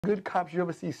Good cops you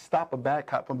ever see stop a bad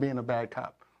cop from being a bad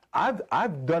cop?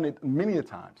 I've done it many a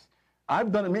times.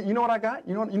 I've done it. You know what I got?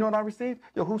 You know what I received?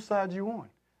 Yo, whose side you on?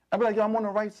 I'd be like, yo, I'm on the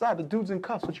right side. The dude's in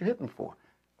cuffs. What you hitting for?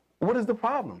 What is the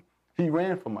problem? He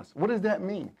ran from us. What does that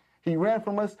mean? He ran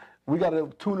from us. We got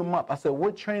to tune him up. I said,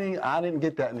 what training? I didn't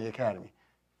get that in the academy.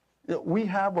 We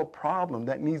have a problem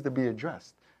that needs to be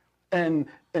addressed. And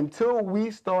until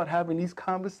we start having these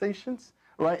conversations,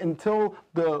 right, until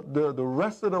the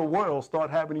rest of the world start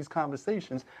having these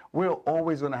conversations, we're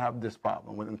always going to have this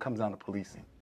problem when it comes down to policing.